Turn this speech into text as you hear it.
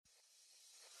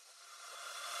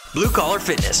Blue Collar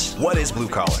Fitness. What is blue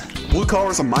collar? Blue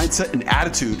collar is a mindset and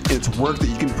attitude, and it's work that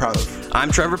you can be proud of.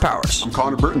 I'm Trevor Powers. I'm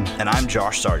Connor Burton. And I'm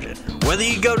Josh Sargent. Whether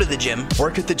you go to the gym,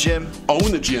 Work at the gym,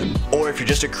 Own the gym. or if you're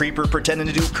just a creeper pretending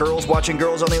to do curls watching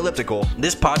girls on the elliptical,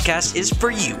 this podcast is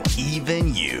for you.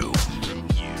 even you.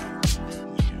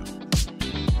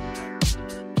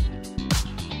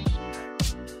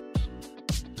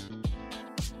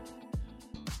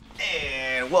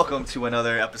 And welcome to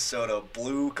another episode of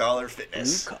Blue Collar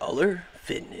Fitness. Blue Collar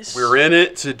Fitness. We're in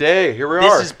it today. Here we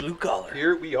This are. is Blue Collar.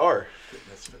 Here we are.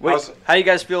 Wait, how you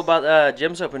guys feel about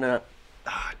gyms opening up?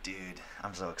 Ah, dude,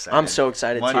 I'm so excited. I'm so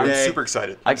excited too. I'm Monday. super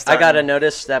excited. I gotta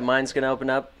notice that mine's gonna open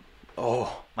up.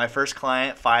 Oh, My first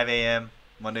client, 5 a.m.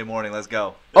 Monday morning. Let's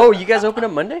go. you guys open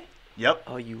up Monday? Yep.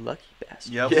 Oh, you lucky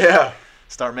bastard. Yep. Yeah.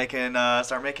 Start making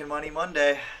money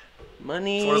Monday.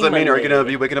 Money. So what does that mean? Are you Monday. going to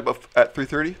be waking up at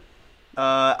 3:30?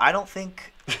 I don't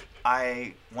think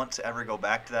I want to ever go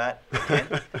back to that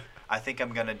again. I think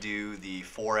I'm going to do the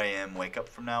 4 a.m. wake up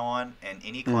from now on. And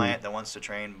any client that wants to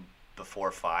train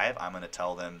before 5, I'm going to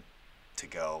tell them to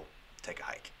go take a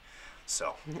hike.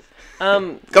 So,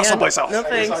 Go someplace else. No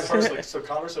I guess thanks. so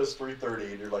Connor says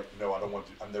 3:30, and you're like, no, I don't want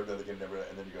to. I'm never going to never.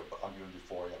 And then you go, I'm going to do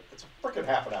 4 a.m. It's a freaking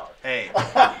half an hour. hey,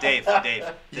 Dave,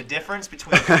 the difference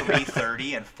between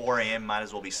 3:30 and 4 a.m. might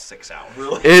as well be 6 hours.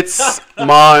 Really? It's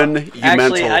monumental.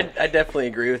 Actually, I definitely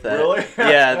agree with that. Really?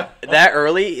 Yeah, that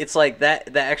early, it's like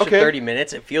that extra Okay. 30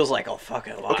 minutes, it feels like a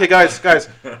fucking lot. Okay, guys,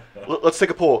 let's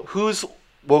take a poll. Who's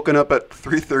woken up at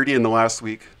 3:30 in the last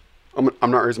week? I'm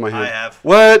not raising my hand. I have.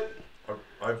 What?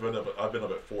 I've been up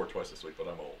at 4 twice this week, but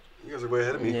I'm old. You guys are way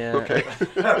ahead of me. Yeah. Okay.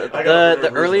 The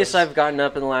earliest I've gotten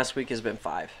up in the last week has been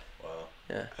 5. Wow.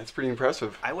 Yeah. That's pretty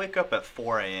impressive. I wake up at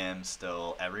 4 a.m.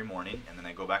 still every morning, and then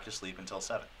I go back to sleep until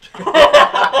 7.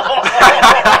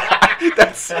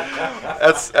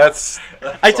 That's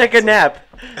I take a nap.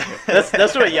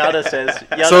 That's what Yada says.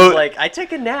 Yada's So- like, I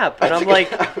take a nap, and I'm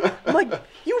like,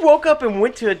 you woke up and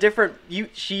went to a different.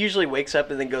 She usually wakes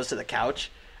up and then goes to the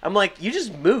couch. I'm like, you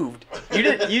just moved. You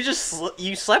did. You just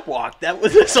you sleptwalked.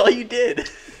 That's all you did.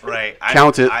 Right.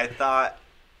 Count it. I thought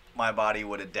my body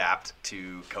would adapt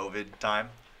to COVID time,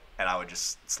 and I would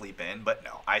just sleep in. But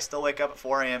no, I still wake up at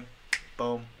 4 a.m.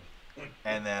 Boom,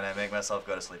 and then I make myself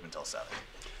go to sleep until 7.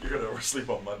 You're going to oversleep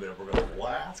on Monday, and we're going to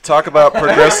laugh. Talk about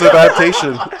progressive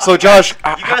adaptation. So, Josh,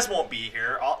 You guys won't be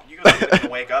here. You guys won't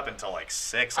wake up until like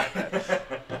 6. I bet.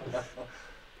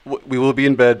 we will be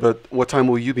in bed, but what time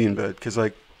will you be in bed? Because,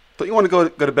 like, don't you want to go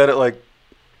to bed at, like,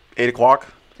 8 o'clock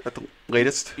at the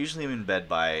latest? Usually I'm in bed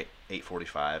by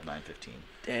 8:45, 9:15.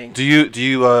 Dang. Do you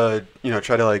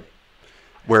try to, like,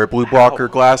 wear blue blocker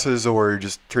glasses or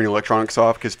just turn your electronics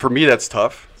off? Because for me, that's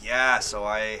tough. Yeah. So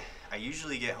I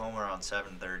usually get home around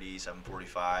 7:30,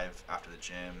 7:45 after the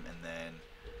gym, and then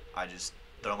I just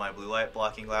throw my blue light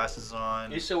blocking glasses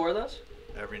on You still wear those?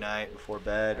 every night before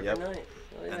bed. Every Yep. night.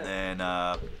 Oh, yeah. And then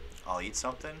I'll eat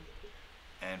something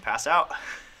and pass out.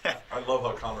 I love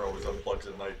how Connor always unplugs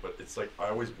at night, but it's like I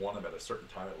always want him at a certain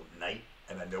time at night,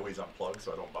 and I know he's unplugged,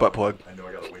 so I don't bother Butt plug. him. I know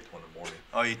I got to wait till in the morning.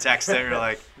 Oh, you text him, you're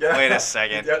like, Yeah. wait a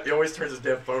second. Yeah, he always turns his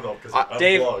damn phone off because it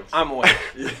Dave, unplugs. I'm awake.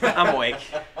 I'm awake.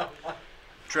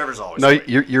 Trevor's always No, awake.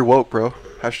 you're woke, bro.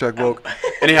 Hashtag woke.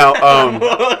 Anyhow,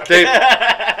 Dave.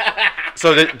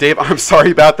 So, Dave, I'm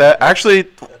sorry about that. Actually,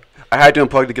 I had to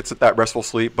unplug to get that restful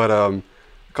sleep, but a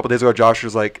couple days ago, Josh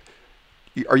was like,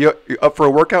 "Are you up for a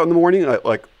workout in the morning?" At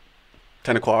like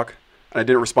 10 o'clock, and I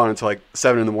didn't respond until like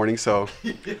 7 in the morning. So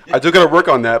I do got to work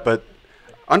on that, but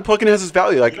unplugging has its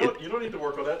value. Like, You don't need to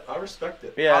work on that. I respect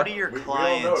it. Yeah. How do your We all know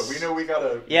it. clients We know we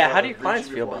gotta. Yeah, we how do your gotta clients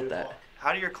reach feel before about 8 that? o'clock.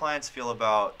 How do your clients feel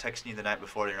about texting you the night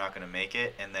before they're not going to make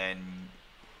it, and then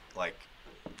like,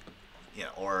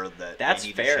 or that That's they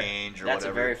need fair. to change or That's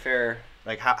whatever? a very fair.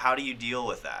 Like, how do you deal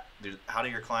with that? How do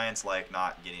your clients like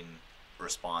not getting a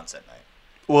response at night?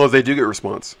 well, they do get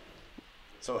response.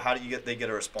 So how do they get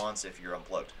a response if you're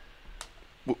unplugged?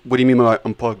 What do you mean by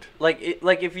unplugged? Like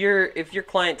if your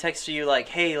client texts you like,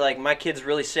 hey, like my kid's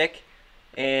really sick,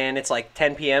 and it's like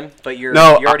 10 p.m. but you're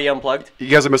already unplugged. You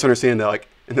guys are misunderstanding that. Like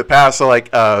in the past,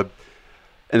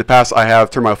 I have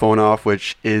turned my phone off,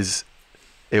 which is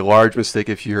a large mistake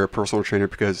if you're a personal trainer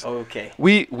because Okay.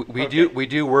 we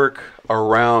do work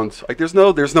around like there's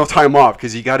no time off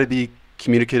because you got to be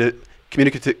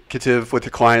communicative with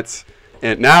your clients.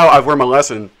 And now I've learned my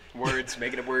lesson. Words,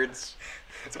 making up words.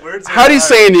 Words How do you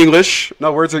say in English?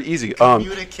 No, words are easy. My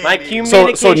Communicating.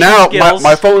 So now skills.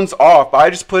 my phone's off, but I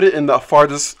just put it in the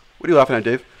farthest. What are you laughing at,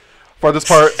 Dave? Farthest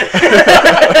part.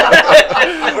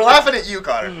 We're laughing at you,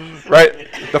 Connor. Right,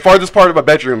 the farthest part of my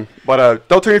bedroom. But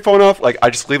don't turn your phone off. Like I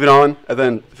just leave it on, and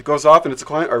then if it goes off and it's a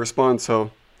client, I respond.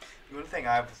 So You want thing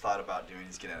I've thought about doing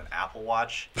is getting an Apple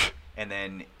Watch, and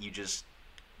then you just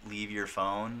leave your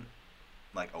phone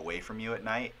like away from you at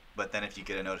night. But then if you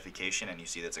get a notification and you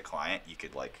see that's a client, you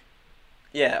could like.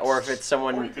 Yeah, or if it's Or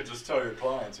someone. you could just tell your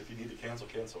clients, if you need to cancel.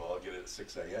 I'll get it at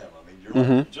 6 a.m. I mean,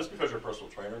 you're just because you're a personal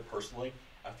trainer, personally,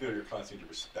 I feel your clients need to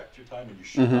respect your time, and you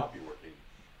should not be working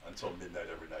until midnight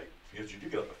every night because you do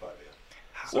get up at 5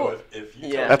 a.m. So if you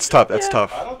Yeah. That's tough. That's Yeah.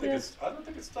 tough. I don't think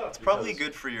it's tough. It's probably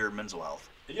good for your mental health.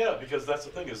 Yeah, because that's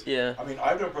the thing is, Yeah. I mean,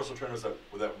 I've known personal trainers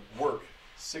that work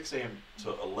 6 a.m.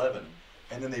 to 11,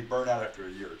 and then they burn out after a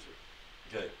year or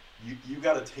two. Okay, you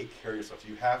got to take care of yourself.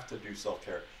 You have to do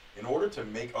self-care. In order to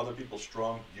make other people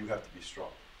strong, you have to be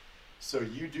strong. So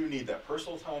you do need that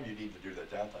personal time. You need to do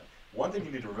that downtime. One thing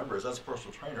you need to remember is, as a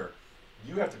personal trainer,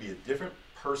 you have to be a different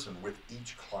person with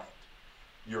each client.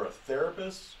 You're a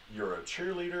therapist. You're a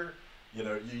cheerleader. You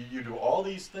know, you do all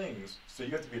these things, so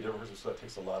you have to be a different person. So that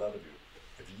takes a lot out of you.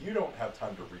 If you don't have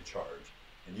time to recharge,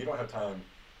 and you don't have time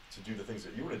to do the things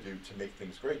that you want to do to make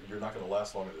things great, you're not going to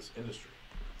last long in this industry.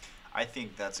 I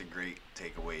think that's a great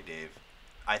takeaway, Dave.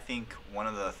 I think one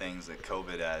of the things that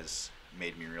COVID has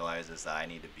made me realize is that I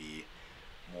need to be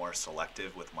more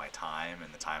selective with my time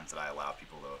and the times that I allow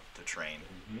people to train.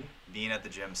 Being at the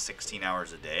gym 16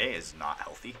 hours a day is not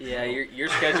healthy. Yeah, your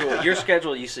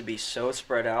schedule used to be so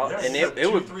spread out, Yeah, and you have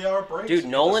it would. 2-3 hour breaks. Dude, You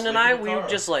Nolan just and sleep I, in the we would car.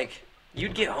 just like,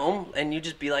 you'd get home and you'd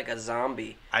just be like a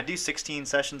zombie. I do 16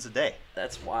 sessions a day,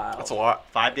 That's wild. That's a lot.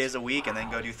 5 days a week, and then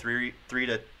go do three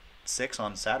to 6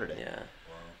 on Saturday. Yeah,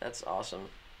 that's awesome.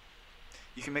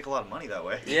 You can make a lot of money that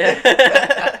way.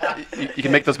 Yeah. You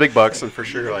can make those big bucks, and for You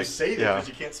sure, can like, save it yeah. because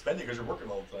you can't spend it because you're working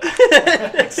all the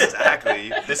time.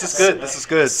 Exactly. This is good. This is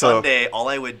good. So Sunday, all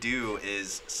I would do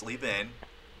is sleep in,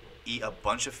 eat a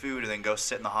bunch of food, and then go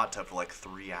sit in the hot tub for like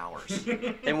 3 hours.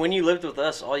 And when you lived with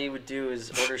us, all you would do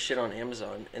is order shit on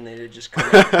Amazon, and then it'd just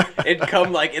come. It'd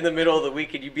come like in the middle of the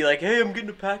week, and you'd be like, "Hey, I'm getting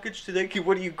a package today.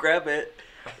 What do you grab it?"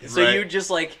 So Right. you just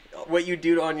like what you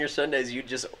do on your Sundays. You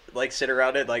just like sit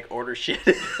around and like order shit.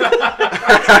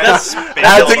 That's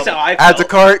That's how I add to felt.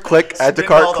 cart, click. Add to all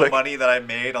cart, the click. money that I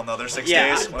made on the other 6 Yeah,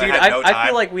 days dude, when I had no time. I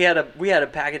feel like we had a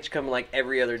package come like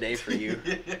every other day for you.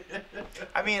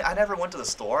 I mean, I never went to the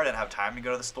store. I didn't have time to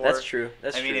go to the store. That's true.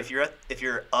 That's I mean, true. if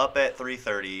you're up at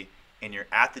 3:30 and you're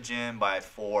at the gym by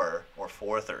 4 or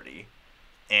 4:30,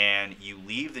 and you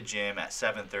leave the gym at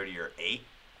 7:30 or 8.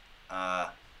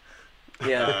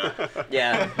 Yeah,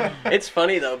 yeah. It's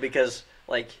funny though because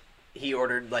like he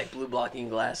ordered like blue blocking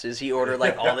glasses. He ordered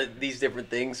like these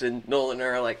different things, and Nolan and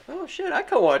I are like, oh shit, I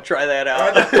kind of want to try that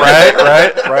out.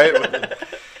 right.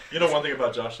 You know, one thing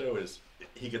about Josh though is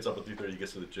he gets up at 3:30, he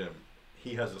gets to the gym.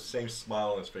 He has the same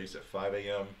smile on his face at 5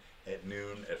 a.m., at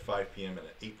noon, at 5 p.m., and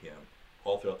at 8 p.m.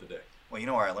 all throughout the day. Well, you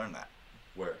know where I learned that?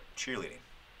 Where? Cheerleading.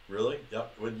 Really?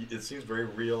 Yep. It seems very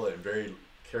real and very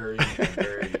caring and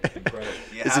very incredible.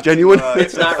 You Is it have genuine?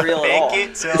 It's not real at fake all.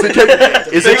 it till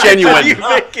Is it genuine?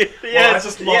 Well, I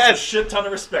just lost a shit ton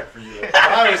of respect for you.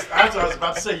 That's what I was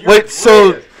about to say. You're Wait,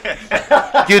 so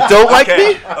brilliant. you don't like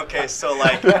okay, me? okay, so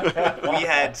like we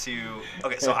had to.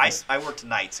 Okay, so I worked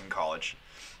nights in college,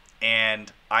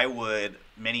 and I would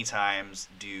many times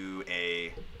do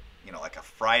like a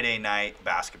Friday night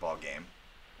basketball game,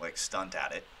 like stunt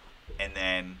at it, and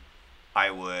then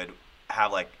I would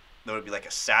have there would be like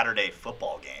a Saturday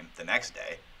football game the next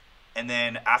day, and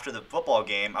then after the football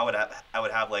game, I would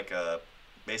have like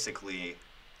basically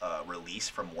a release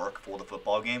from work for the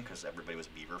football game because everybody was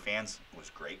Beaver fans. It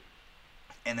was great.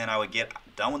 And then I would get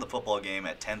done with the football game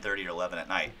at 10:30 or 11 at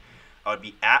night. I would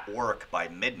be at work by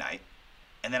midnight,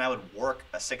 and then I would work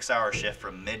a 6-hour shift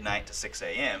from midnight to 6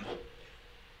 a.m.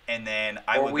 And then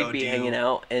I Or would we'd go be do. hanging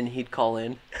out, and he'd call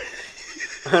in.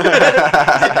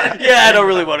 Yeah, I don't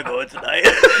really want to go in tonight.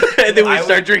 And then we'd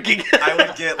start drinking. I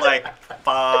would get like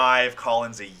 5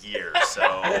 call-ins a year, so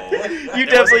You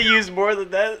definitely use more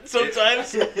than that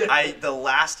sometimes. The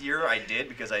last year I did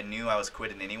because I knew I was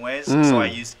quitting anyways, so I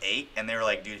used 8, and they were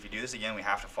like, "Dude, if you do this again, we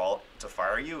have to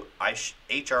fire you."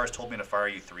 HR has told me to fire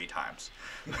you 3 times.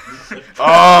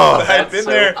 Oh, I had been so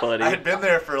there. funny. I had been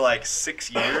there for like 6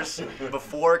 years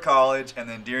before college and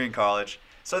then during college.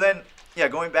 So then, yeah,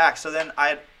 going back. So then I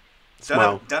had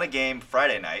done a game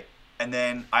Friday night, and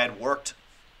then I had worked,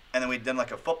 and then we'd done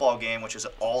like a football game, which is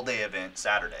an all-day event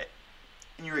Saturday.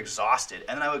 And you're exhausted.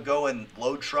 And then I would go and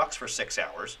load trucks for 6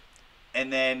 hours,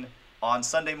 and then on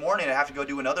Sunday morning I have to go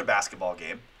do another basketball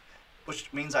game,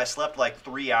 which means I slept like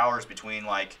 3 hours between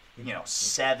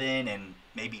 7 and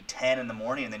maybe 10 in the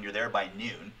morning, and then you're there by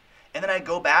noon. And then I'd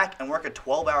go back and work a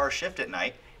 12-hour shift at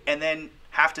night, and then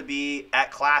have to be at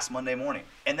class Monday morning.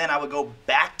 And then I would go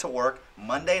back to work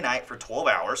Monday night for 12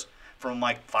 hours, from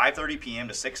like 5:30 p.m.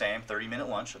 to 6 a.m., 30-minute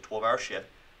lunch, a 12-hour shift.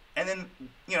 And then,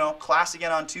 class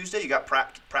again on Tuesday. You got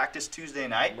practice Tuesday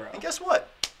night. Bro. And guess what?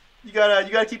 You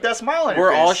gotta keep that smile on your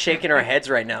We're face. all shaking our heads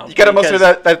right now. You gotta muster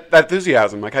because- that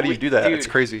enthusiasm. Like, how do you do that? Dude, It's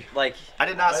crazy. Like, I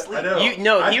did not sleep. I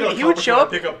know. he would show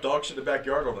up. Pick up dog shit in the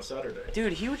backyard on a Saturday.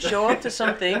 Dude, he would show up to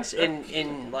some things and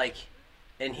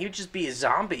he would just be a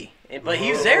zombie. But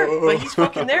he was there. But he's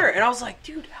fucking there. And I was like,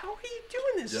 dude, how are you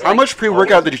doing this? Yeah. How much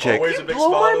pre-workout did you take? Always a You big blow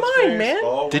smile my on his mind, face, man.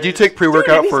 always. Did you take Dude,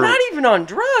 pre-workout and he's for? not even on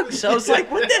drugs. I was like,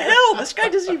 what the hell? This guy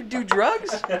doesn't even do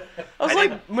drugs. I was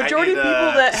like, majority of people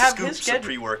that have his scoops of schedule.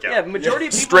 pre-workout. Yeah, majority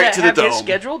of people Straight that to the have his dome.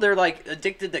 schedule, they're like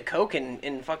addicted to coke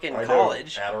in fucking I know,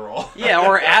 college. Adderall. Yeah,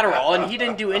 or Adderall, and he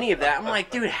didn't do any of that. I'm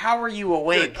like, dude, how are you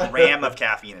awake? A gram of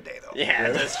caffeine a day, though.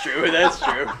 Yeah, that's true. That's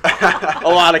true. A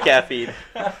lot of caffeine.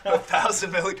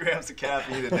 1,000 milligrams of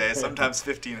caffeine a day, sometimes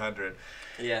 1,500.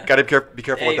 Yeah. Gotta be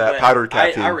careful with that but powdered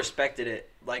caffeine. I respected it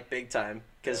like big time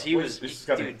because he was. He's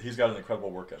Dude, got an incredible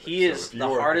work ethic. He is if you the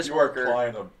are- hardest if you are worker a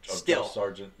client of still. Jeff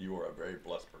Sargent, you are a very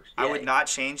blessed person. I Yeah. would not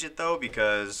change it, though,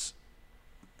 because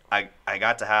I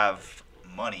got to have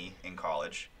money in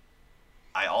college.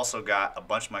 I also got a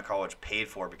bunch of my college paid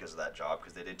for because of that job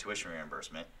because they did tuition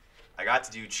reimbursement. I got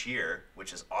to do cheer,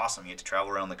 which is awesome. You get to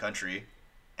travel around the country.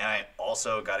 And I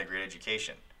also got a great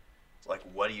education. It's like,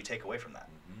 what do you take away from that?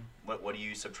 Mm-hmm. What do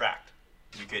you subtract?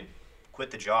 You could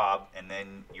quit the job and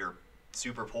then you're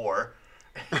super poor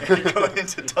and go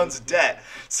into tons of debt.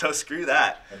 So screw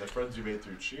that. And the friends you made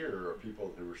through cheer are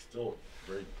people who are still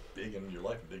very big in your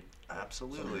life, big. Some of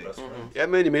Absolutely. your best friends. Yeah,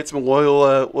 man, you made some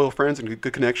loyal friends and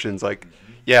good connections. Like,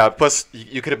 yeah. Plus,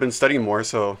 you could have been studying more,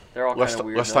 so They're all less kinda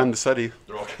weird, less though. time to study.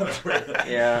 They're all kind of weird.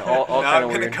 Yeah, all Now kind I'm of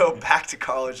gonna weird. go back to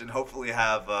college and hopefully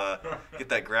have get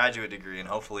that graduate degree, and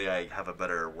hopefully I have a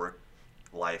better work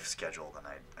life schedule than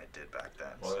I did back then.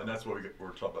 Well, so. and that's what we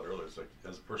were talking about earlier. It's like,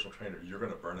 as a personal trainer, you're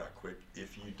going to burn out quick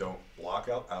if you don't block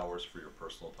out hours for your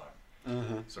personal time.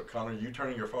 Mm-hmm. So, Connor, you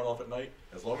turning your phone off at night,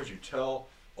 as long as you tell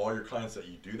all your clients that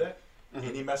you do that,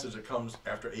 any message that comes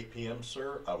after 8 p.m.,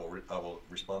 sir, I will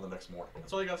respond the next morning.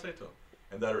 That's all you got to say to them.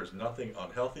 And there is nothing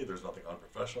unhealthy. There's nothing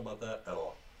unprofessional about that at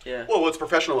all. Yeah. Well, it's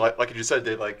professional, like you just said,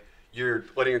 Dave. Like, you're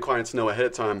letting your clients know ahead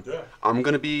of time. Yeah. I'm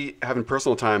gonna be having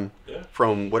personal time Yeah.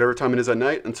 from whatever time it is at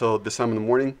night until this time in the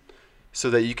morning, so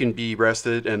that you can be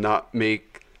rested and not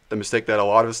make the mistake that a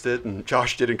lot of us did and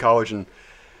Josh did in college and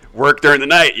work during the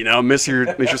night. Miss your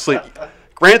sleep.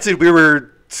 Granted, we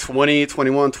were 20,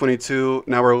 21, 22.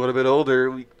 Now we're a little bit older.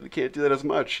 We can't do that as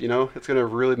much. It's gonna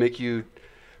really make you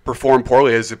perform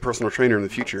poorly as a personal trainer in the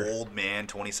future. Old man,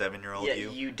 27-year-old Yeah, you.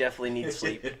 you definitely need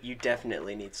sleep. You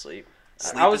definitely need sleep.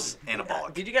 Sleep I was is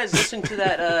anabolic. Did you guys listen to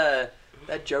that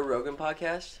Joe Rogan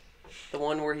podcast? The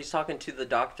one where he's talking to the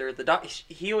doctor.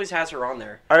 He always has her on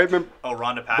there. I remember. Oh,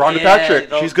 Rhonda Patrick. Rhonda Patrick.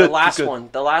 She's good. The last She's good. one.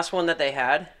 The last one that they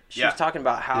had. She was Yeah. talking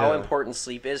about how Yeah. important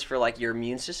sleep is for like your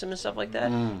immune system and stuff like that.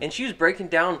 And she was breaking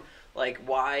down like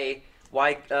why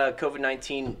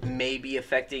COVID-19 may be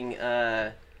affecting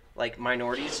like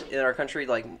minorities in our country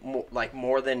like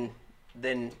more than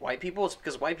white people. It's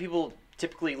because white people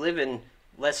typically live in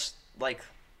less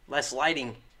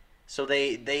lighting, so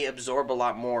they absorb a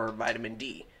lot more vitamin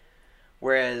D.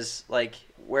 Whereas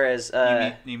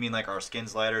You mean like our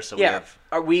skin's lighter, so yeah,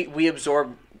 we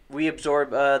have... we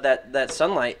absorb that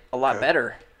sunlight a lot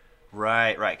better.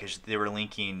 Right, because they were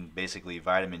linking basically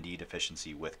vitamin D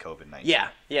deficiency with COVID-19.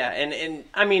 Yeah, and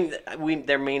I mean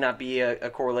there may not be a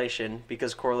correlation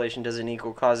because correlation doesn't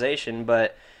equal causation,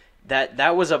 but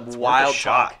that was a Worth wild a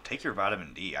shot. talk. Take your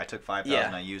vitamin D. I took 5,000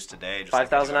 Yeah. IUs today. Just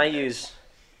 5,000 like I do every day. IUs. Is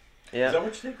Yeah, that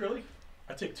what you take, really?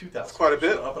 I take 2,000. Quite a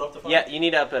bit. Should I up it up to 5? yeah, you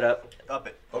need to up it up, Up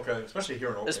it. Okay, especially here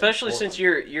in Oakland. especially since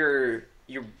you're a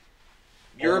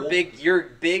Old?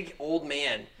 big old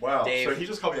man. Wow, Dave. so he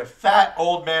just called me a fat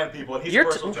old man, people, and he's a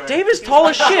personal trainer. Dave is tall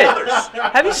as shit.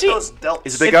 Have you seen? Those delts.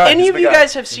 He's a big If guy. any He's a of big you guy.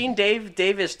 guys have seen Dave,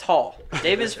 Dave is tall.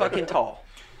 Dave is fucking tall.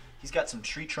 He's got some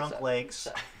tree trunk legs.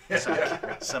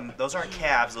 Some those aren't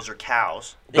calves, those are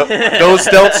cows. Those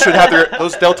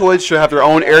deltoids should have their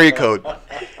own area code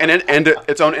and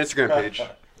its own Instagram page.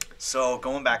 So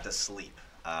going back to sleep,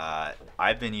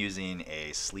 I've been using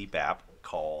a sleep app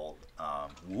called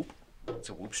Whoop. It's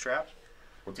a Whoop strap.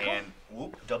 What's it called? And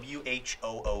Whoop,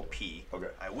 WHOOP. Okay.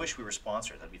 I wish we were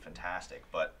sponsored. That'd be fantastic.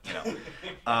 But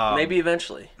Maybe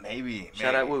eventually. maybe.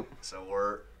 Shout out Whoop. So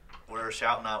we're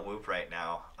shouting out Whoop right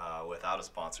now without a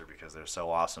sponsor because they're so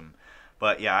awesome.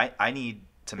 But yeah, I need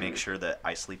to make sure that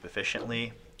I sleep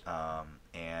efficiently,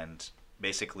 and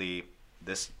basically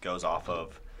this goes off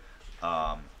of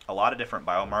a lot of different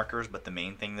biomarkers, but the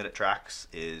main thing that it tracks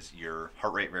is your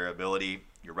heart rate variability,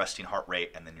 your resting heart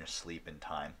rate, and then your sleep and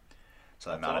time. So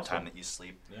the That's amount of time awesome. that you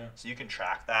sleep. Yeah. So you can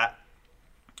track that.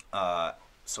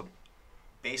 So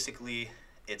basically,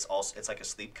 it's like a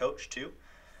sleep coach too.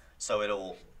 So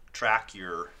it'll track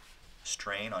your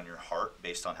strain on your heart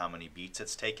based on how many beats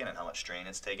it's taken and how much strain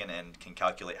it's taken, and can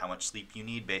calculate how much sleep you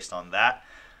need based on that,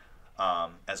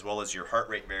 as well as your heart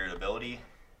rate variability.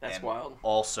 That's and wild.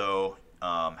 Also,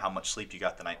 how much sleep you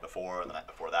got the night before, and the night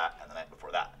before that, and the night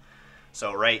before that.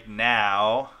 So right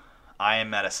now, I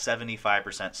am at a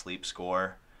 75% sleep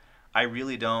score. I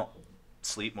really don't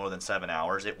sleep more than 7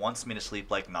 hours. It wants me to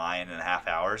sleep like 9.5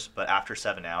 hours, but after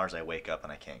 7 hours, I wake up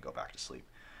and I can't go back to sleep.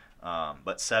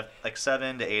 But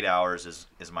 7 to 8 hours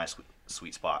is my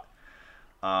sweet spot.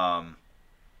 I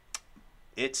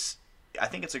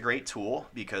think it's a great tool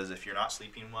because if you're not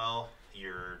sleeping well,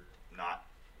 you're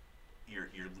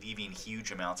leaving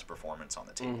huge amounts of performance on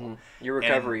the table. Your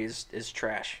recovery is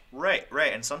trash. Right.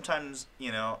 And sometimes,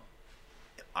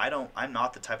 I'm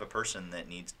not the type of person that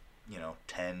needs,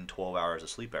 10, 12 hours of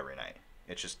sleep every night.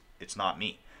 It's not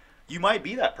me. You might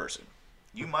be that person.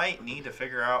 You might need to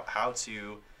figure out how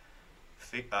to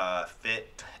fit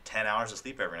 10 hours of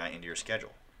sleep every night into your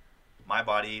schedule. My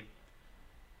body,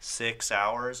 6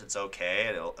 hours, it's okay.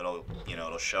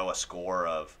 It'll show a score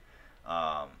of,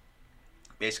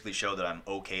 basically show that I'm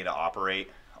okay to operate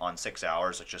on 6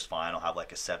 hours. It's just fine. I'll have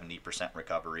like a 70%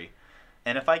 recovery.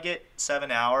 And if I get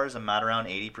 7 hours, I'm at around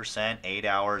 80%. 8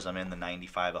 hours, I'm in the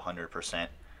 95, 100%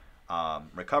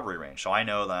 recovery range. So I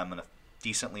know that I'm a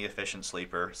decently efficient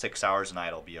sleeper. 6 hours a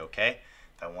night will be okay.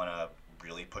 If I want to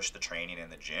really push the training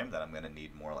in the gym, then I'm going to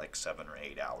need more like 7 or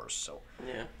 8 hours. So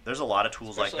Yeah. there's a lot of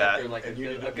tools Especially like after, that. like And you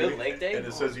need a to good do- leg day. And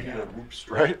it says you need a God. whoop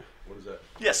strap. Right. What is that?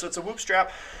 Yeah, so it's a whoop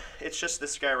strap. It's just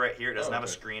this guy right here. It doesn't Oh, have a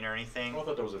okay. screen or anything. Oh, I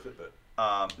thought that was a Fitbit.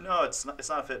 No, it's not a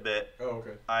Fitbit. Oh,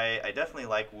 okay. I definitely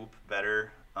like Whoop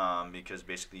better because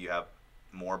basically you have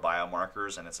more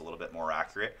biomarkers and it's a little bit more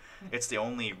accurate. It's the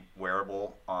only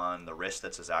wearable on the wrist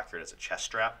that's as accurate as a chest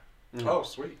strap. Oh,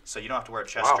 sweet. So you don't have to wear a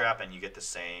chest Wow. strap and you get the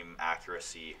same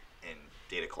accuracy in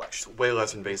data collection. Way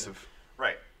less invasive.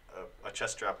 Right. A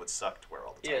chest strap would suck to wear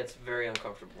all the time. Yeah, it's very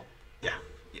uncomfortable. Yeah.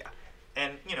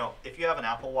 And, if you have an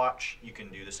Apple Watch, you can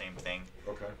do the same thing.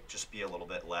 Okay. Just be a little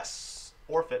bit less,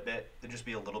 or Fitbit, it'd just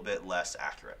be a little bit less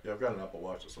accurate. Yeah, I've got an Apple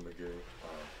Watch that somebody gave me.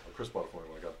 Chris bought it for me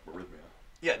when I got arrhythmia.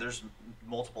 Yeah, there's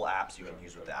multiple apps you can Yeah,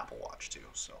 use with okay. the Apple Watch too.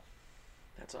 So,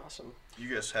 That's awesome.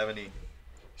 you guys have any?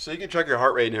 So you can check your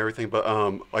heart rate and everything, but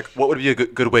like, what would be a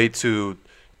good way to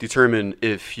determine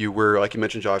if you were, like you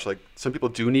mentioned, Josh, like some people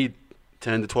do need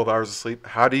 10 to 12 hours of sleep.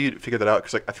 How do you figure that out?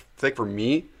 Because like I think for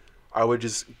me, I would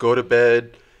just go to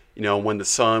bed, when the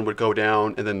sun would go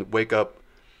down, and then wake up,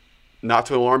 not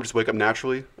to an alarm, just wake up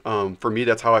naturally. For me,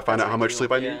 that's how I find out how much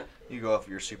sleep I need. Yeah. You go off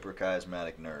your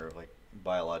suprachiasmatic nerve, like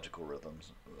biological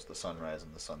rhythms. It was the sunrise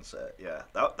and the sunset. Yeah,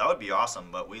 that would be awesome.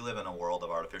 But we live in a world of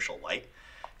artificial light.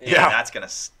 Yeah. And that's gonna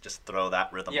just throw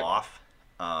that rhythm Yep. off.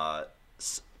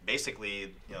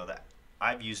 Basically, that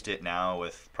I've used it now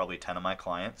with probably 10 of my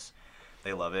clients.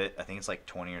 They love it. I think it's like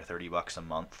 $20 or $30 a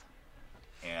month,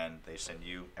 and they send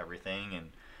you everything,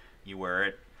 and you wear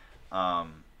it.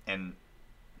 And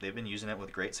they've been using it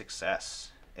with great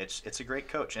success. It's a great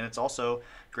coach, and it's also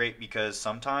great because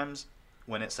sometimes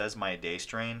when it says my day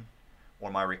strain or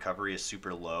my recovery is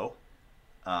super low,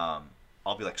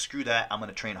 I'll be like, screw that, I'm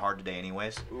gonna train hard today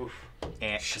anyways. Oof.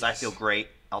 And because I feel great,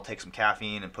 I'll take some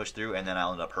caffeine and push through, and then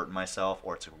I'll end up hurting myself,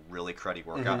 or it's a really cruddy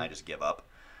workout and I just give up.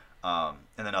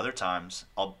 And then other times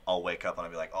I'll wake up and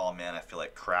I'll be like, oh man, I feel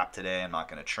like crap today, I'm not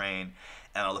gonna train.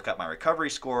 And I'll look up my recovery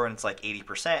score and it's like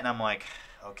 80%, and I'm like,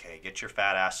 okay, get your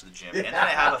fat ass to the gym. And then I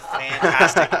have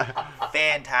a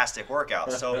fantastic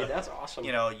workout. So Hey, that's awesome.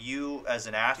 you as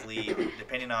an athlete,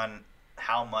 depending on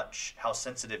how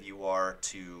sensitive you are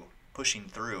to pushing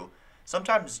through,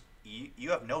 sometimes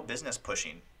you have no business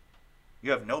pushing.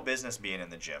 You have no business being in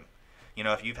the gym.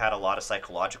 If you've had a lot of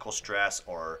psychological stress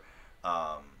or,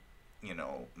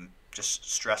 just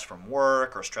stress from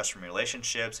work or stress from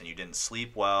relationships and you didn't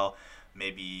sleep well,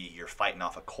 maybe you're fighting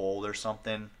off a cold or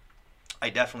something. I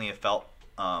definitely have felt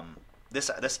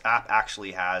this app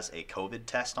actually has a COVID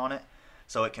test on it,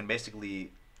 so it can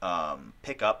basically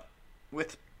pick up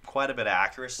with quite a bit of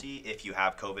accuracy if you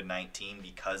have COVID-19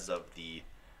 because of the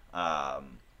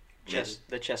chest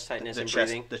tightness the and chest,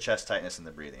 breathing. the chest tightness and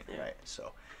the breathing, Yeah. right?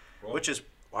 So, Well, which is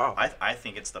Wow. I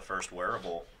think it's the first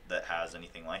wearable that has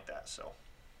anything like that. So,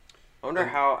 I wonder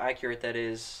how accurate that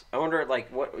is. I wonder,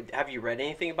 what have you read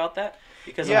anything about that?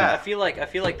 Because Yeah. I feel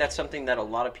like that's something that a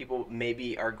lot of people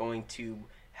maybe are going to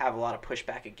have a lot of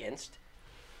pushback against.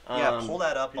 yeah, pull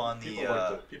that up on the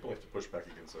People like to push back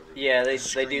against everything. Yeah, they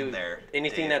screen do. there,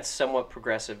 Anything Dave. that's somewhat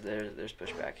progressive, there's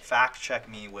pushback. fact check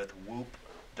me with Whoop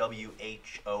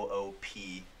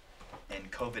WHOOP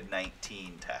and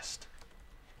COVID-19 test.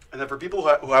 And then for people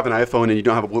who have an iPhone and you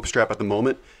don't have a Whoop strap at the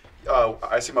moment,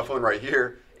 I see my phone right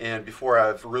here, and before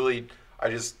I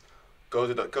just go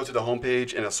to the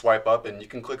homepage and I swipe up, and you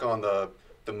can click on the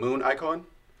moon icon,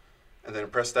 and then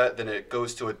press that. Then it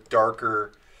goes to a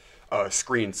darker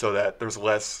screen so that there's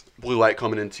less blue light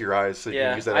coming into your eyes, so you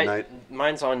can use that at night.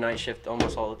 Mine's on night shift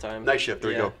almost all the time. Night shift,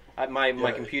 there you go.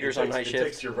 My computer's on night shift. It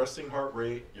takes your resting heart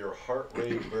rate, your heart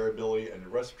rate variability, and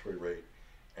your respiratory rate.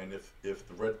 And if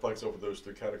the red flags over those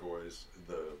 3 categories,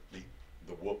 the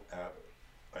Whoop app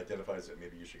identifies that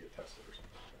maybe you should get tested or something.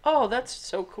 Oh, that's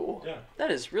so cool. Yeah. That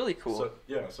is really cool. So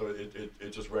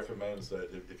it just recommends that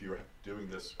if you're doing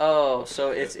this. Oh,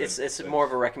 so it's more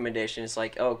of a recommendation. It's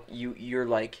like, oh, you're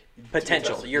like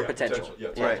potential. You're potential. Yeah,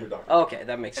 talk right. to your doctor. Okay,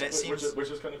 that makes And sense. Which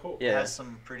is kind of cool. It Yeah. has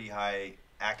some pretty high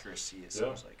accuracy, it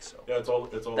seems like. So. Yeah, it's all.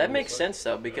 That makes sense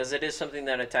though, because it is something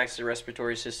that attacks the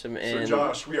respiratory system. So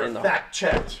Josh, we are fact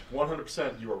checked.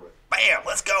 100%. You are right. Bam!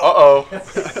 Let's go.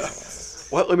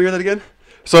 What? Let me hear that again.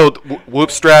 So Whoop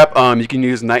strap, you can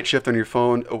use night shift on your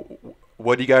phone.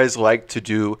 What do you guys like to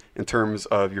do in terms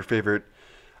of your favorite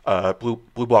blue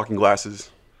blocking glasses?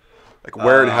 Like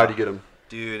where and how do you get them?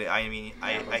 Dude, I mean,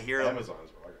 I hear Amazon's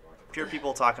hear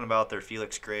people talking about their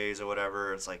Felix Grays or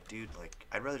whatever. It's like, dude, like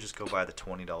I'd rather just go buy the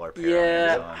 $20 pair. on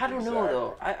Yeah, Amazon. I don't know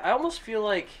though. I almost feel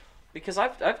like, because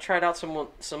I've tried out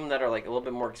some that are like a little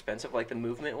bit more expensive, like the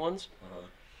Movement ones,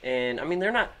 and I mean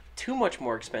they're not too much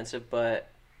more expensive, but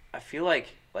I feel like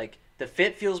the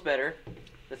fit feels better.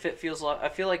 The fit feels I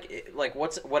feel like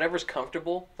whatever's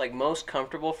comfortable, like most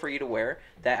comfortable for you to wear,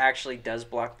 that actually does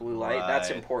block blue light. That's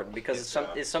Right. important because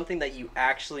it's something that you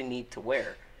actually need to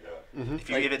wear. If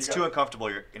it's too uncomfortable,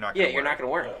 you're not. Gonna You're not gonna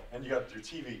wear it. And you got your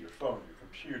TV, your phone, your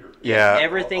computer. Yeah.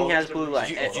 Everything all has these blue light.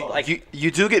 different You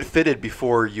do get fitted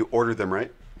before you order them,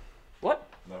 right? What?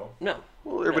 No. No.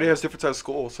 Well, everybody has different size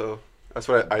schools, so that's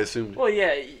what I assumed. Well,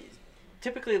 yeah.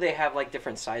 Typically, they have like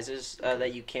different sizes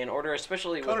that you can order,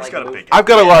 especially with Connor's like got a big. I've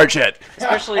got a large head.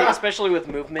 especially with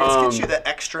Movement. Get you the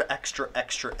extra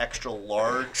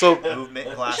large movement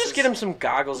glasses. Let's just get him some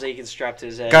goggles that he can strap to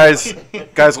his head. Guys,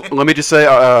 let me just say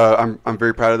I'm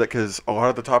very proud of that because a lot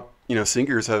of the top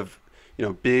singers have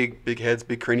big heads,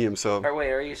 big craniums. So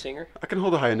Are you a singer? I can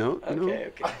hold a high note. Okay.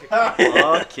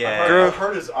 Okay. I've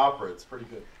heard his opera. It's pretty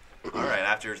good. All right.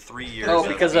 After 3 years. Oh,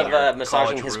 because being of your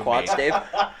massaging college his roommate, quads, Dave.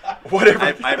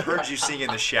 Whatever. I've heard you sing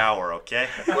in the shower. Okay.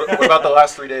 What about the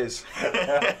last 3 days?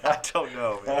 I don't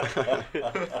know, man.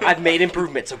 I've made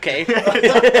improvements. Okay.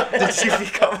 Did you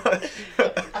become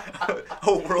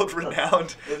a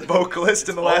world-renowned vocalist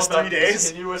in the last 3 days?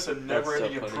 Continuous and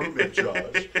never-ending That's so funny. improvement,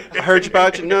 Josh. I heard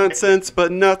about your nonsense,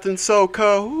 but nothing so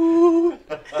cool.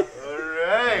 All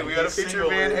right, we got a feature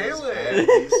Van Halen.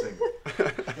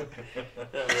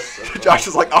 Josh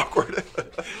is like awkward.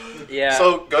 Yeah.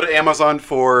 So go to Amazon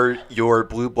for your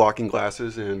blue blocking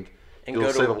glasses, and and you'll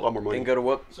go save to a lot more money. And go to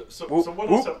Whoop. So Whoop.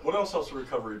 what else helps with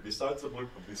recovery besides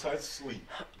besides sleep?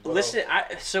 What Listen,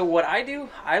 else? so what I do,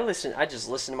 I just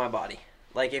listen to my body.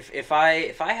 Like if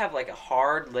I have like a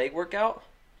hard leg workout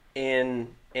and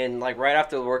like right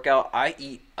after the workout I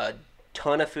eat a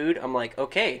ton of food, I'm like,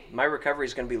 okay, my recovery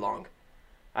is going to be long.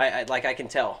 I can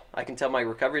tell my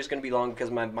recovery is going to be long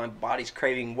because my body's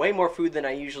craving way more food than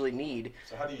I usually need.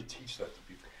 So how do you teach that to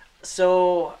people?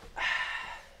 So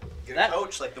Get a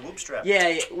coach like the Whoop Strap.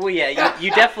 yeah,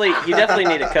 you definitely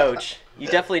need a coach. You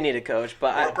definitely need a coach,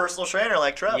 but Or a personal trainer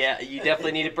like Trev. yeah, you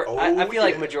definitely need a. I feel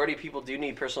like majority of people do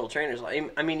need personal trainers.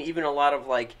 I mean, even a lot of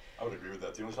like. I would agree with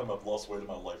that. The only time I've lost weight in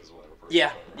my life is when I have a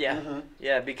personal trainer.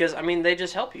 Yeah, because I mean, they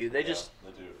just help you. They They do.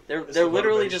 they're It's they're the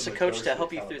literally motivation, just a the coach to courage, help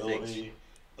the you through things. accountability,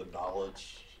 The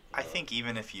knowledge. I think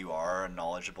even if you are a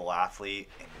knowledgeable athlete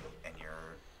and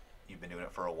you've been doing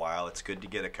it for a while, it's good to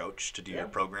get a coach to do your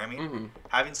programming. Mm-hmm.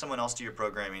 Having someone else do your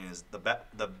programming is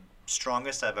the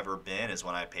strongest I've ever been is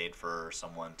when I paid for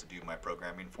someone to do my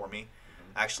programming for me.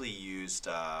 I actually used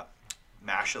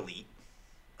MASH Elite,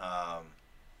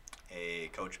 a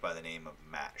coach by the name of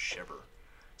Matt Shiver.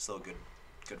 Still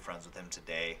good friends with him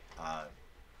today. I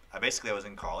was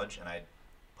in college and I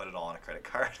put it all on a credit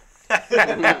card.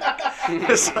 It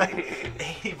was like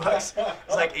 $80. It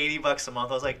was like $80 a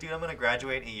month. I was like, dude, I'm gonna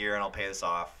graduate in a year and I'll pay this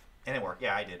off. And it worked.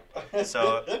 Yeah, I did.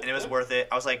 So, and it was worth it.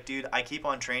 I was like, dude, I keep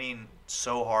on training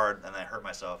so hard and I hurt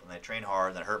myself, and I train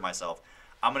hard and I hurt myself.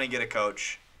 I'm gonna get a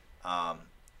coach. And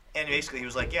basically, he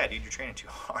was like, yeah, dude, you're training too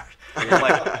hard. I'm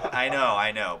like, I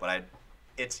know, but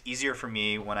it's easier for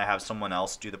me when I have someone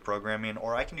else do the programming,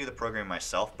 or I can do the programming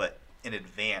myself, but in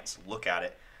advance, look at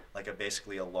it like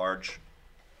basically a large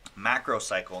macro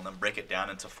cycle and then break it down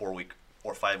into 4 week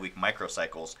or 5-week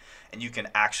microcycles, and you can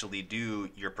actually do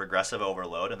your progressive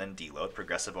overload and then deload,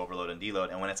 progressive overload and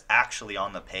deload. And when it's actually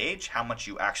on the page, how much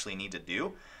you actually need to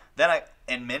do, then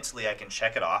mentally I can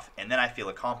check it off, and then I feel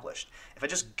accomplished. If I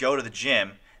just go to the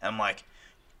gym and I'm like,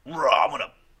 "Raw, I'm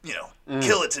gonna,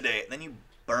 kill it today," then you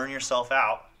burn yourself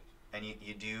out, and you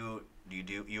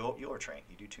overtrain.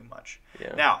 You do too much.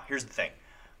 Yeah. Now, here's the thing.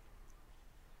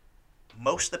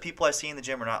 Most of the people I see in the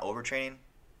gym are not overtraining.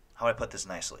 How do I put this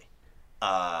nicely?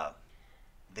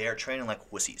 They are training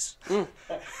like wussies.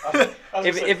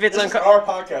 If it's our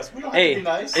podcast, we don't have to be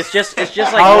nice. it's just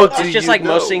How like do you most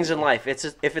know? things in life.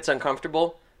 If it's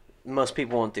uncomfortable, most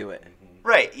people won't do it.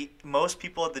 Right. Most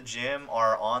people at the gym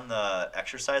are on the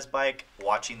exercise bike,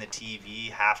 watching the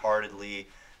TV half-heartedly,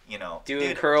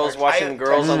 Doing curls, watching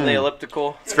girls on the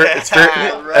elliptical. It's very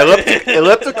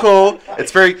elliptical.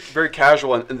 It's very, very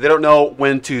casual, and they don't know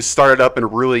when to start it up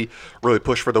and really, really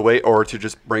push for the weight, or to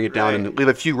just bring it down and leave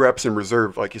a few reps in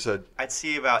reserve, like you said. I'd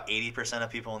see about 80% of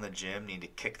people in the gym need to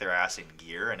kick their ass in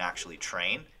gear and actually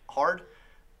train hard,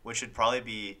 which would probably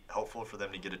be helpful for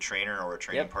them to get a trainer or a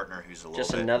training partner who's a little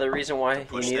Just bit. another reason why you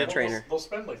push need a them. trainer. They'll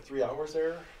spend like 3 hours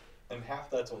there, and half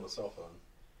that's on the cell phone.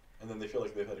 And then they feel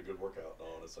like they've had a good workout. No,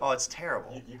 it's like, It's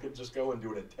terrible. You could just go and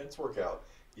do an intense workout.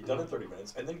 You've done it in 30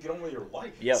 minutes, and then get on with your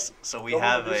life. Yep. So we Go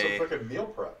have home and do a some frickin' meal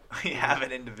prep. we have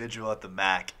an individual at the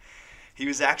MAC. He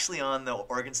was actually on the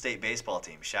Oregon State baseball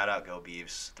team. Shout out, go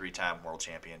Beavs, 3-time world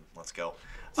champion. Let's go.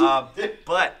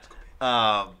 But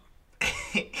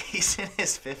he's in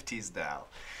his 50s now,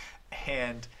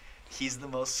 and he's the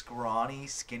most scrawny,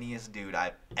 skinniest dude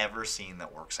I've ever seen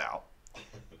that works out.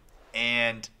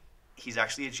 And he's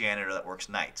actually a janitor that works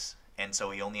nights, and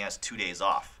so he only has 2 days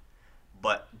off.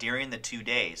 But during the 2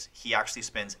 days, he actually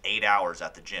spends 8 hours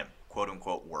at the gym, quote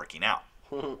unquote, working out.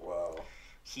 Wow.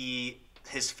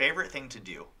 His favorite thing to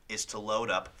do is to load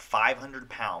up 500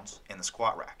 pounds in the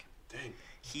squat rack. Dang.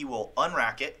 He will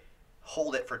unrack it,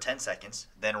 hold it for 10 seconds,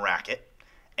 then rack it,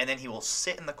 and then he will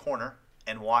sit in the corner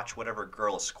and watch whatever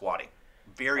girl is squatting.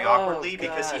 Very awkwardly,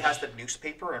 because he has the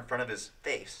newspaper in front of his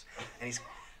face, and he's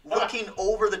looking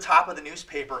over the top of the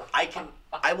newspaper.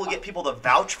 I will get people to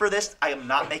vouch for this. I am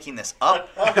not making this up.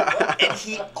 And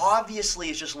he obviously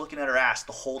is just looking at her ass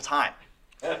the whole time.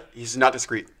 He's not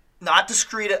discreet. Not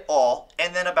discreet at all.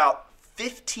 And then about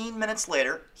 15 minutes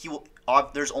later,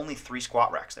 there's only 3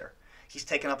 squat racks there. He's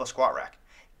taken up a squat rack.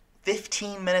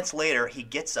 15 minutes later, he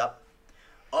gets up,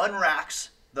 unracks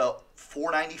the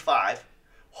 495,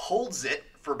 holds it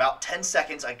for about 10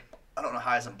 seconds. I don't know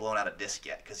how he hasn't blown out a disc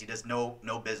yet, because he does no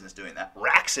business doing that.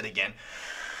 Racks it again.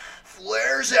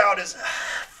 Flares out his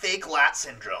fake lat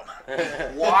syndrome.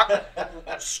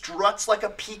 Struts like a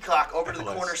peacock over to the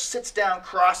corner, sits down,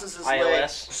 crosses his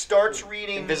legs, starts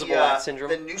reading Invisible lat syndrome.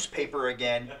 the newspaper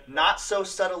again, not so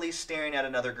subtly staring at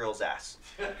another girl's ass.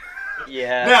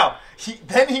 Yeah. Now,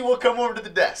 then he will come over to the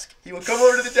desk.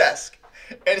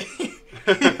 And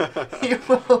he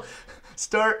will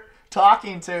start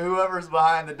talking to whoever's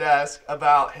behind the desk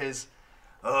about his,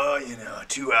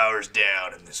 2 hours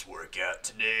down in this workout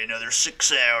today, another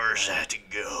 6 hours to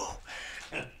go.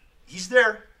 He's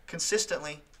there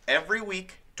consistently every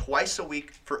week, twice a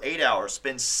week for 8 hours,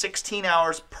 spends 16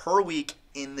 hours per week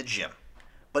in the gym.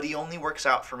 But he only works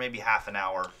out for maybe half an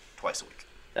hour twice a week.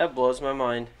 That blows my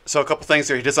mind. So a couple things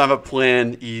here. He doesn't have a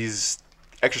plan. He's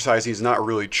exercising. He's not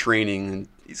really training. And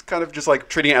he's kind of just like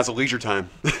treating it as a leisure time,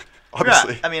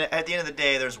 obviously. Yeah, I mean, at the end of the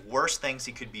day, there's worse things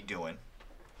he could be doing.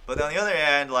 But on the other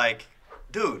hand, like,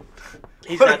 dude,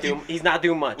 He's not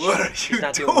doing much. what are He's you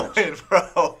not doing,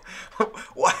 bro?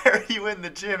 Why are you in the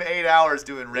gym 8 hours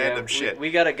doing random shit?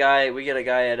 We got a guy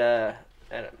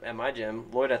at my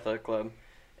gym, Lloyd Athletic Club,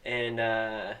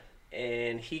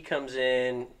 and he comes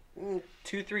in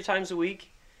 2-3 times a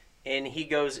week, and he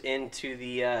goes into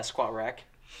the squat rack,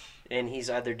 and he's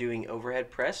either doing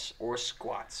overhead press or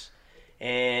squats,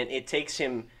 and it takes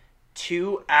him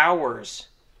 2 hours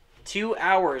to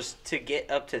get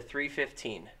up to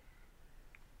 315.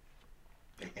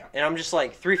 And I'm just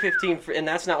like 315, and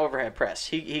that's not overhead press.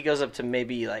 He goes up to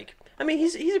maybe like, I mean,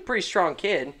 he's a pretty strong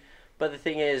kid, but the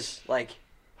thing is, like,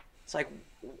 it's like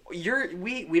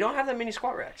we don't have that many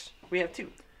squat racks. We have 2,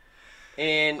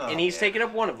 and he's taking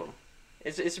up one of them.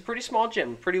 It's a pretty small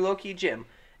gym, pretty low key gym,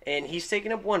 and he's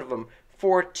taking up one of them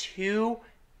for 2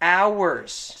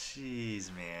 hours. Jeez,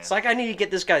 man. It's like I need to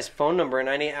get this guy's phone number, and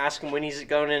I need to ask him when he's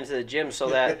going into the gym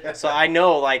so I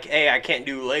know, like, hey, I can't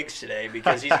do legs today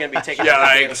because he's gonna be taking up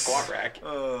a squat rack.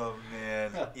 Oh man.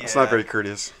 man. It's not very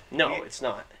courteous. No, it's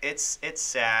not. It's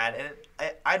sad,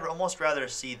 and I'd almost rather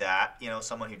see that,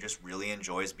 someone who just really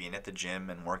enjoys being at the gym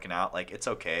and working out. Like, it's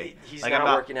okay. He's like,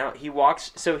 not working out. He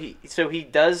walks. So he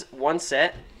does one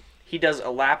set. He does a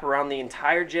lap around the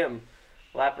entire gym,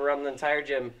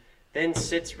 then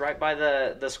sits right by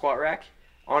the squat rack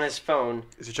on his phone.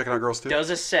 Is he checking out girls too? Does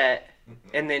a set,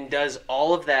 and then does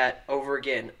all of that over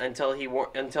again until he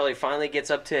finally gets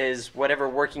up to his whatever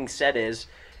working set is,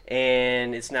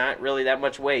 and it's not really that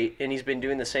much weight, and he's been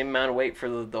doing the same amount of weight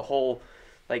for the whole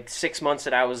 6 months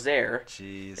that I was there.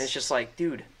 Jeez. And it's just like,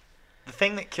 dude. The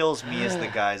thing that kills me is the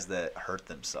guys that hurt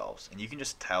themselves, and you can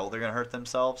just tell they're gonna hurt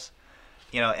themselves,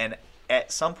 and at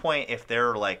some point, if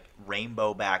they're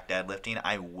rainbow back deadlifting,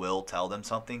 I will tell them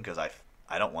something because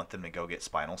I don't want them to go get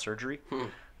spinal surgery.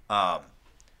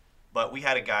 But we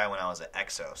had a guy when I was at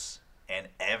Exos, and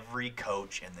every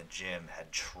coach in the gym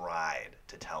had tried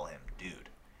to tell him, dude,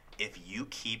 if you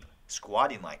keep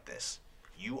squatting like this,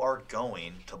 you are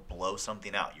going to blow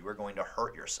something out. You are going to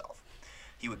hurt yourself.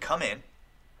 He would come in.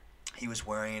 He was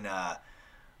wearing,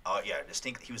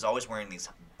 he was always wearing these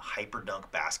Hyperdunk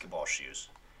basketball shoes.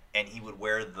 And he would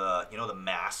wear the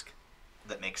mask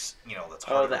that makes, that's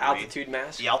harder to breathe. Altitude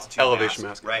mask? The altitude elevation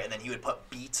mask. Right, and then he would put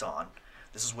Beats on.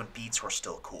 This is when Beats were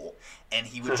still cool. And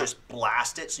he would just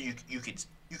blast it so you could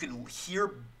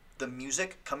hear the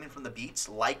music coming from the Beats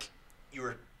like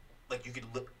you could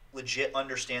legit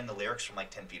understand the lyrics from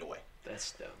 10 feet away.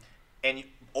 That's dumb. And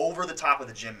over the top of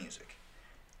the gym music.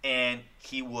 And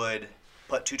he would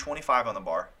put 225 on the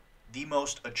bar. The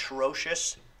most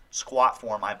atrocious squat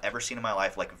form I've ever seen in my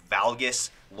life, valgus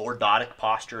lordotic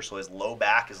posture, so his low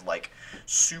back is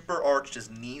super arched, his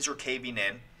knees are caving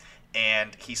in,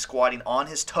 and he's squatting on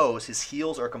his toes, his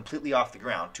heels are completely off the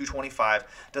ground, 225,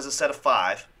 does a set of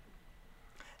 5,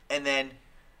 and then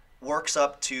works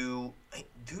up to,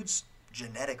 dude's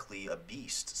genetically a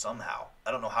beast somehow.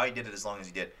 I don't know how he did it as long as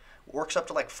he did. Works up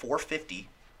to 450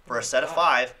 for a set of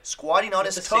 5, squatting on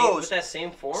his toes. With that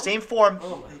same form? Same form.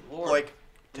 Oh my Lord.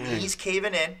 Knees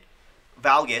caving in,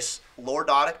 valgus,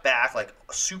 lordotic back,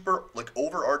 super,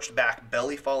 overarched back,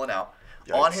 belly falling out,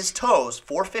 on his toes,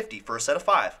 450 for a set of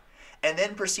 5, and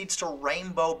then proceeds to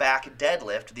rainbow back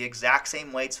deadlift the exact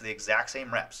same weights for the exact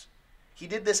same reps. He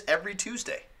did this every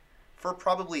Tuesday for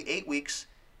probably 8 weeks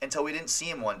until we didn't see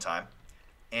him one time,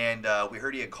 and we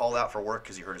heard he had called out for work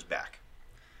because he hurt his back.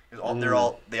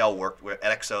 They all worked.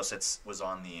 At Exos, it was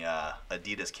on the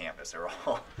Adidas campus. They were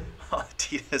all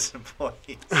Adidas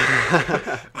employees.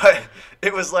 But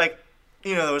it was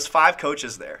there was 5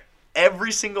 coaches there.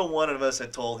 Every single one of us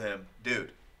had told him,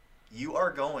 dude, you are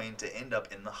going to end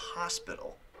up in the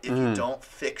hospital if you don't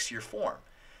fix your form.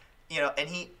 And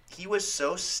he was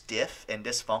so stiff and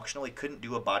dysfunctional, he couldn't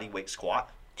do a body weight squat.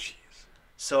 Jeez.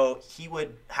 So he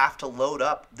would have to load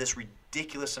up this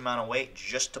ridiculous amount of weight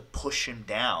just to push him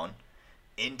down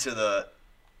into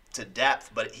to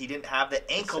depth, but he didn't have the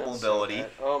ankle mobility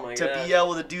to be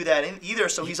able to do that either,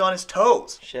 so he's on his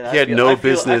toes. Shit, he had no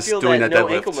business doing that no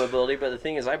deadlift. ankle mobility, but the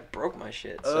thing is I broke my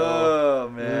shit. So. Oh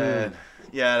man.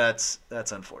 Yeah, that's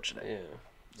unfortunate.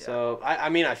 Yeah. So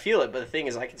I feel it, but the thing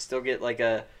is I can still get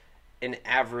an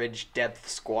average depth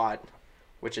squat,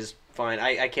 which is fine.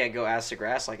 I can't go ass to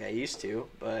grass like I used to,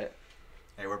 but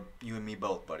hey, we're you and me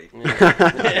both, buddy.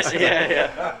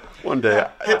 Yeah. One day.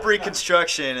 Hip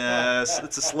reconstruction,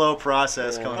 it's a slow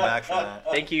process coming back from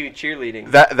that. Thank you, cheerleading.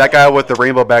 That guy with the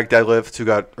rainbow back deadlift who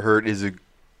got hurt is a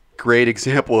great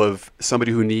example of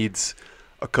somebody who needs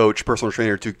a coach, personal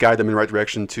trainer, to guide them in the right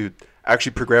direction to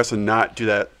actually progress and not do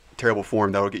that terrible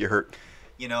form that will get you hurt.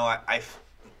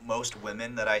 Most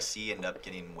women that I see end up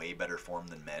getting way better form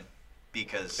than men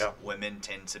because women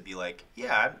tend to be like,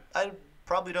 yeah, I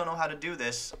probably don't know how to do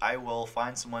this. I will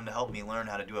find someone to help me learn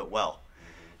how to do it well.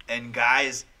 And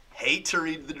guys hate to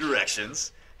read the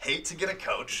directions, hate to get a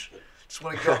coach, just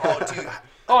want to go, oh, dude.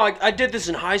 Oh, I did this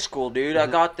in high school, dude. I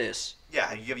got this. Yeah,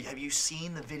 have you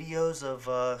seen the videos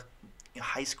of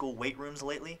high school weight rooms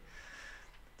lately?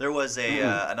 There was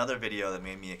another video that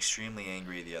made me extremely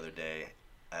angry the other day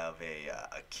of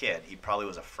a kid. He probably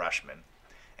was a freshman,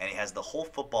 and he has the whole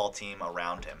football team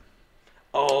around him.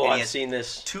 Oh, I've seen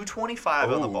this.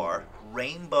 225 on the bar,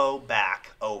 rainbow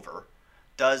back over,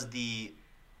 does the,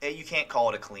 you can't call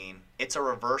it a clean, it's a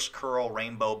reverse curl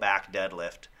rainbow back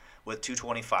deadlift with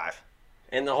 225.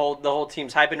 And the whole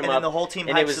team's hyping him up. And then the whole team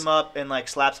hypes him up and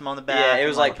slaps him on the back. Yeah, it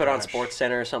was put on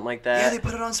SportsCenter or something like that. Yeah, they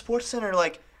put it on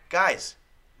SportsCenter. Guys,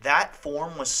 that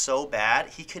form was so bad,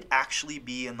 he could actually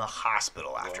be in the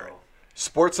hospital after it.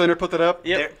 SportsCenter put that up?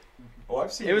 Yep. Oh,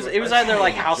 I've seen It was I've either seen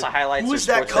like him- House of Highlights Who's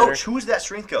or that Sports coach? Who's that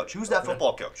strength coach? Who's that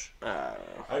football coach?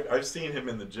 I've seen him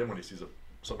in the gym when he sees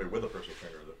somebody with a personal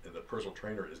trainer, and the personal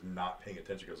trainer is not paying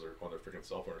attention because they're on their freaking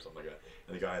cell phone or something like that,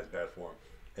 and the guy has bad form,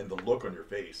 and the look on your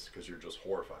face because you're just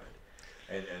horrified.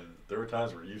 And there were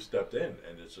times where you stepped in,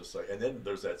 and it's just like, and then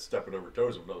there's that stepping over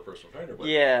toes of another personal trainer. But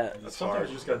Yeah. sometimes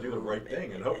you just got to do the right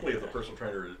thing, and hopefully, if the personal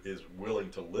trainer is willing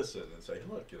to listen and say,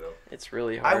 "Look, It's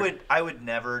really hard. I would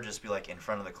never just be like in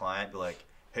front of the client, be like,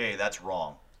 "Hey, that's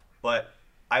wrong," but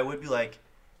I would be like,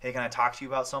 "Hey, can I talk to you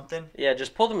about something?" Yeah,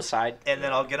 just pull them aside. And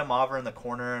then I'll get them over in the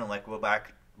corner and like go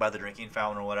back by the drinking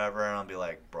fountain or whatever, and I'll be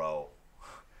like, "Bro,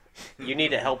 You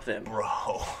need to help them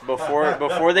bro,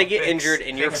 before they get Fix- injured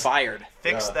and you're fix- fired.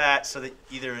 fix that so that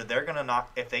either they're gonna not,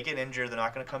 if they get injured, they're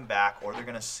not gonna come back, or they're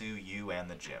gonna sue you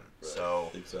and the gym." So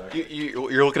exactly."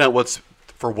 You're looking at what's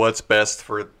best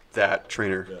for that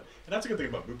trainer. Yeah, and that's a good thing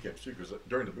about boot camps too, because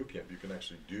during the boot camp you can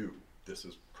actually do this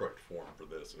is correct form for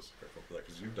this, this is correct form for that,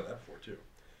 because you've done that before too.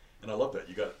 And I love that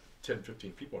you got 10,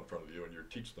 15 people in front of you, and you're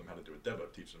teaching them how to do a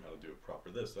deadlift, teaching them how to do a proper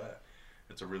this, that.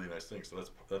 It's a really nice thing. So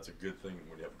that's a good thing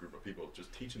when you have a group of people,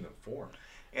 just teaching them form.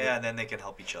 yeah, and then they can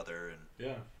help each other, and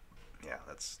Yeah. yeah,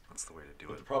 that's the way to do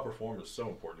But it. the proper form is so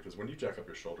important, because when you jack up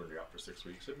your shoulder and you're out for 6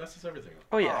 weeks, it messes everything up.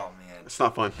 Oh yeah, Oh man, It's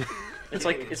not fun. it's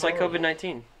like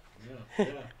COVID-19 Yeah.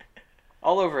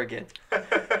 all over again.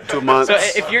 2 months. So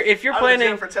if you're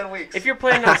planning for 10 weeks. if you're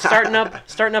planning on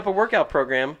starting up a workout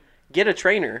program, get a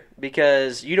trainer,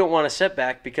 because you don't want a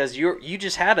setback, because you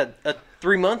just had a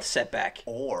 3-month setback.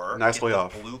 Or Nice get way the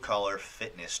off. Blue Collar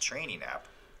Fitness training app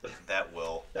that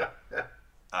will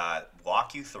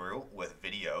walk you through with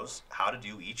videos how to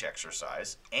do each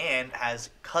exercise, and has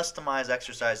customized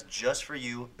exercise just for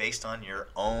you based on your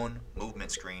own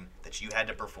movement screen that you had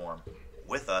to perform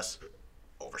with us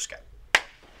over Skype.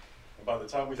 By the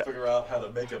time we figure out how to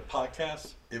make a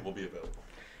podcast, it will be available.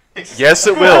 Yes,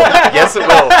 it will. Yes, it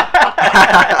will.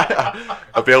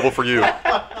 Available for you.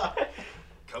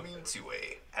 Coming to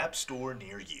a app store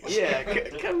near you. Yeah,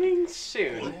 coming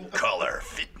soon. Blue Collar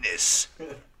Fitness.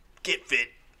 Get fit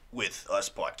with us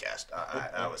podcast.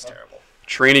 That was terrible.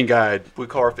 Training guide. Blue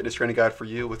Collar Fitness training guide for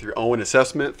you with your own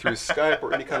assessment through Skype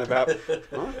or any kind of app.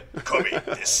 Huh? Coming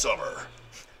this summer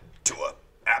to a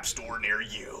app store near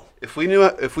you. If we knew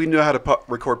how to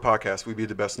record podcasts, we'd be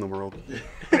the best in the world.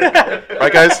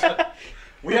 Right, guys?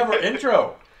 We have our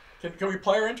intro. Can we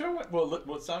play our intro? Will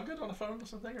it sound good on the phone or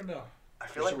something, or no? I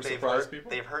feel Should like we surprise they've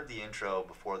people? heard the intro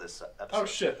before this episode. Oh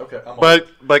shit! Okay, I'm old. But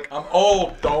like, I'm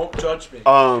old. Don't judge me.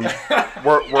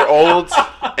 we're old,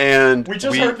 and we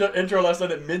just heard the intro last night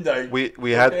at midnight. we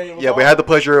had Okay, it was we had the awesome.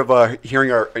 pleasure of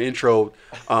hearing our intro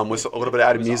with a little bit of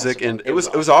added was music, awesome. and it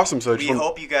was awesome. So I We just want,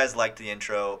 hope you guys liked the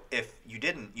intro. If you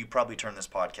didn't, you probably turned this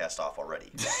podcast off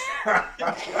already.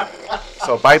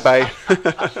 so bye.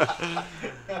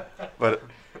 But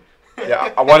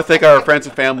yeah, I want to thank our friends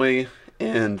and family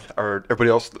and everybody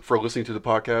else for listening to the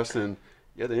podcast. And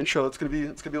yeah, the intro it's gonna be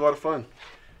a lot of fun.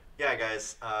 Yeah,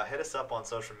 guys, hit us up on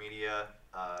social media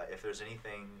if there's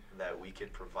anything that we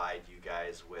could provide you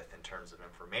guys with in terms of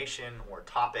information or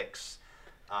topics.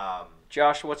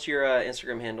 Josh, what's your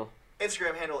Instagram handle?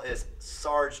 Instagram handle is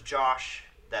SargeJosh.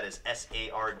 That is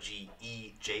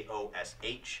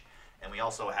SargeJosh. And we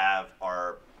also have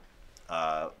our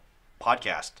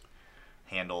podcast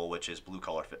handle, which is Blue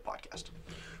Collar Fit Podcast.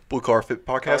 Blue Collar Fit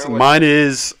Podcast. Connor, Mine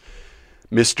is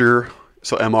Mr.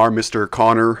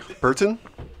 Connor Burton.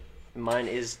 Mine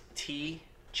is T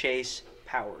Chase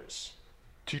Powers.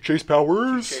 T Chase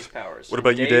Powers. Chase Powers. What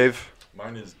about you, Dave?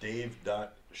 Mine is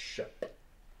Dave.Shep.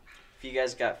 If you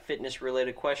guys got fitness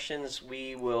related questions,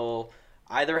 we will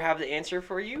either have the answer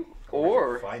for you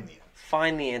or Find me.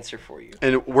 find the answer for you.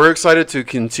 And we're excited to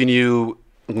continue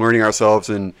learning ourselves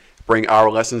and bring our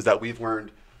lessons that we've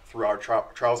learned through our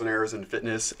trials and errors in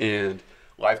fitness and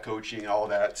life coaching, all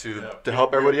that to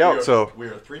help everybody out. So we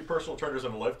are 3 personal trainers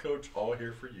and a life coach, all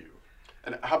here for you.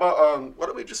 and how about why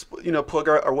don't we just plug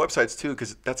our websites too,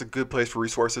 because that's a good place for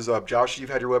resources. Josh,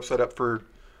 you've had your website up for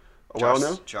a while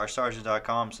now.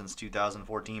 JoshSargent.com since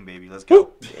 2014, baby. Let's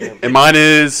go. And mine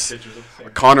is Pictures of the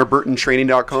same.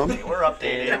 ConnorBurtonTraining.com. We're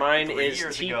updated. And mine 3 is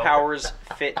years ago.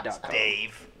 tpowersfit.com.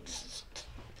 Dave.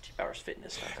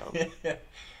 tpowersfitness.com.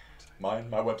 My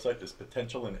website is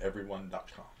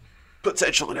potentialineveryone.com.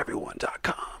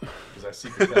 Potentialineveryone.com. Because I see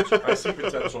potential. I see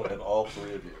potential in all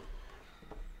 3 of you.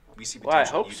 We see Well, I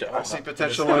potential. hope You so. don't. I see It's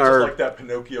potential not in just our like that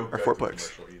Pinocchio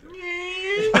fourplex. commercial either.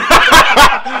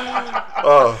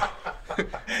 Oh,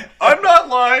 I'm not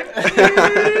lying.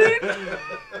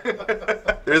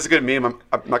 there's a good meme. I'm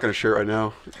not going to share it right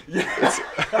now. It's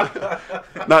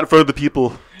not in front of the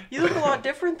people. You look a lot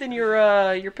different than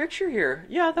your picture here.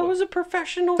 Yeah, that was a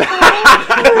professional photo.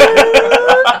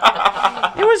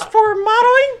 It was for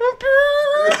modeling.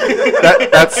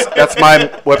 That's my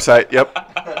website.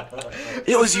 Yep.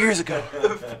 It was years ago.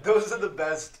 Those are the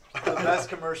best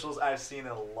commercials I've seen in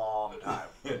a long time.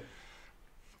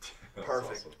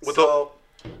 Perfect. awesome. So,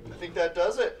 I think that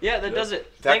does it. Yeah, that does it.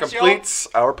 That Thanks, y'all. completes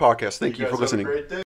our podcast. Thank you guys for have a listening. great day.